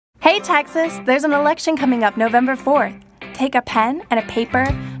Hey Texas, there's an election coming up November 4th. Take a pen and a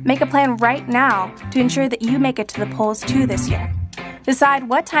paper, make a plan right now to ensure that you make it to the polls too this year. Decide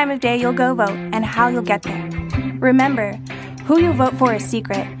what time of day you'll go vote and how you'll get there. Remember, who you vote for is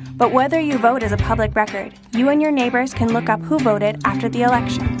secret, but whether you vote is a public record. You and your neighbors can look up who voted after the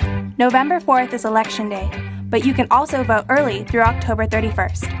election. November 4th is Election Day, but you can also vote early through October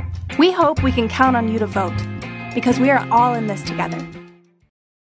 31st. We hope we can count on you to vote, because we are all in this together.